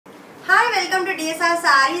welcome to DSR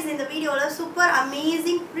Sarees. In the video, super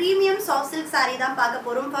amazing premium soft silk saree தான் பார்க்க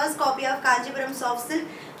போறோம். First copy of Kanjipuram soft silk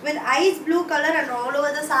with ice blue color and all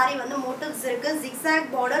over the saree வந்து motifs இருக்கு. Zigzag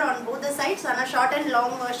border on both the sides. ஆனா short and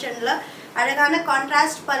long versionல அழகான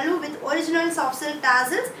contrast pallu with original soft silk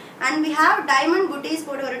tassels and we have diamond booties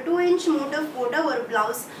போட்டு ஒரு 2-inch motif போட்டு ஒரு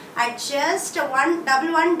blouse at just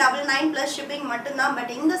 1199 plus shipping மட்டும்தான்.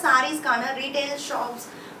 But இந்த sareesக்கான retail shops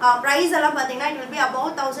price எல்லாம் பாத்தீங்கன்னா it will be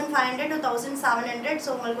about 1500 to 1700. so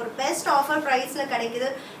உங்களுக்கு ஒரு best offer priceல கிடைக்குது.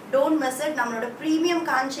 don't miss it. நம்மளோட premium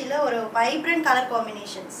காஞ்சில ஒரு vibrant color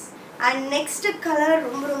combinations. and next color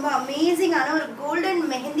ரொம்ப amazing ஆன ஒரு golden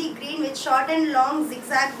mehendi green with short and long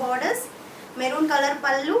zigzag borders, maroon color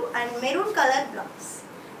pallu and maroon color blouse.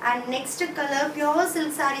 and next color pure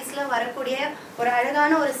silk sareesல வரக்கூடிய ஒரு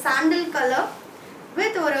அழகான ஒரு sandal color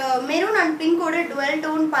with ஒரு maroon and pink ஓட dual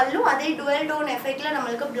tone pallu, அதே dual tone effectல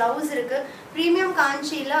நமக்கு blouse இருக்கு. premium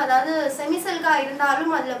காஞ்சில அதாவது semi silk-ஆ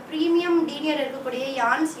இருந்தாலும் அதுல premium denier இருக்கக்கூடிய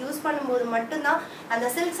yarns யூஸ் பண்ணும்போது மட்டும் தான் அந்த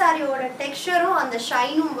silk saree-ஓட texture-உம் அந்த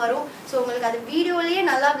shine-உம் வரும். சோ உங்களுக்கு அது வீடியோலயே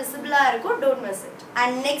நல்லா visible-ஆ இருக்கும். don't miss it.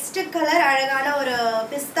 and next color அழகான ஒரு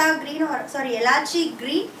pista green or sorry elachi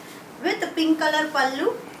green with pink color pallu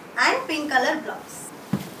and pink color blouse.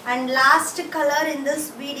 and last color in this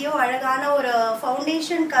video alagana or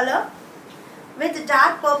foundation color with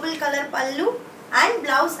dark purple color pallu and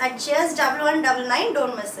blouse at just 1199.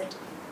 don't miss it.